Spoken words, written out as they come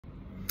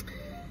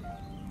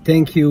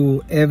Thank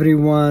you,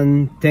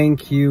 everyone.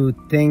 Thank you,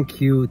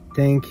 thank you,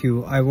 thank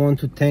you. I want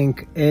to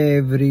thank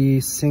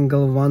every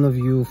single one of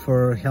you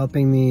for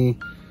helping me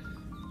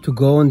to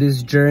go on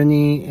this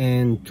journey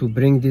and to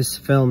bring this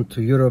film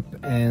to Europe.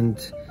 And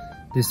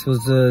this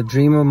was a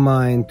dream of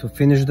mine to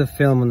finish the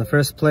film in the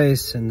first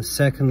place, and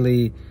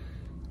secondly,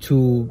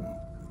 to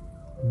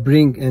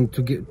bring and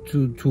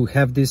to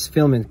have this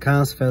film in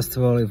Cannes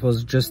Festival. It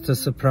was just a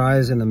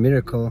surprise and a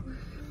miracle.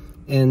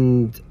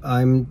 And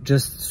I'm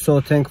just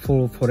so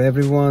thankful for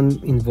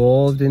everyone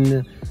involved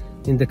in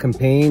the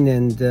campaign,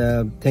 and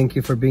thank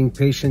you for being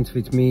patient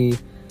with me,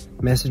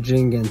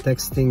 messaging and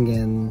texting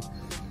and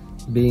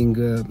being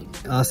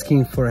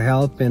asking for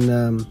help.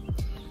 And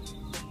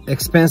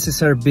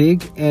expenses are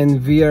big,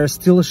 and we are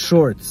still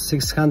short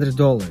 $600,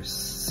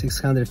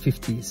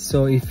 $650.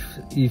 So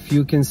if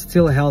you can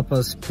still help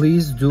us,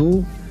 please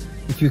do.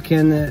 If you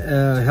can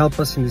help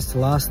us in this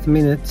last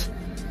minute,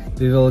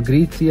 we will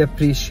greatly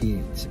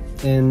appreciate.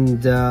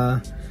 And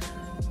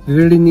we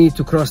really need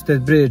to cross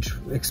that bridge.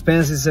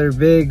 Expenses are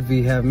big,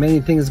 we have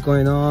many things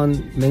going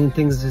on, many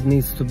things that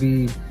needs to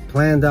be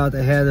planned out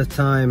ahead of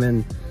time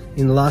and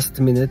in last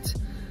minute.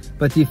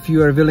 But if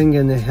you are willing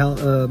and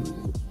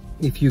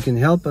if you can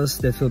help us,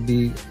 that will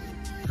be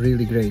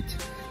really great.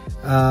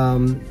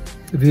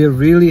 We are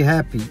really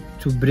happy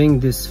to bring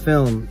this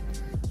film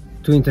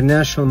to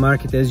international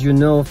market. As you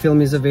know, film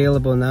is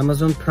available on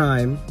Amazon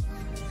Prime,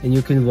 and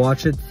you can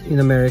watch it in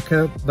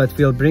America, but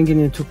we'll bring it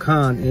into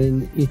Cannes,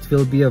 and it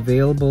will be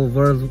available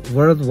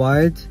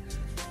worldwide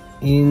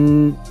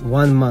in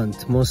 1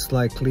 month, most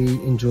likely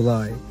in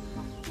July.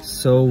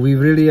 So we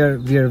are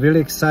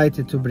really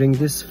excited to bring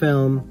this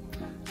film,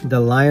 The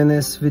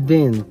Lioness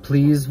Within.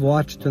 Please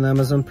watch it on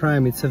Amazon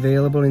Prime. It's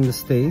available in the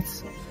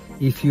States,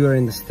 if you are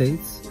in the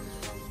States,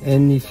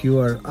 and if you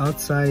are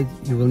outside,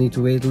 you will need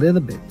to wait a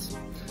little bit.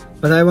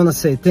 But I want to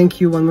say thank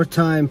you one more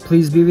time.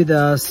 Please be with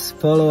us,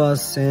 follow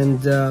us,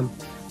 and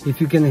if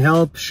you can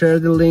help, share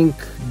the link,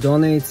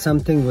 donate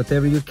something,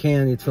 whatever you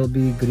can. It will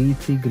be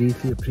greatly,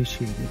 greatly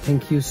appreciated.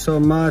 Thank you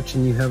so much,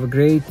 and you have a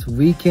great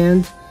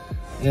weekend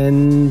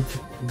and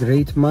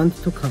great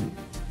month to come.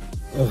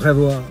 Au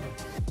revoir.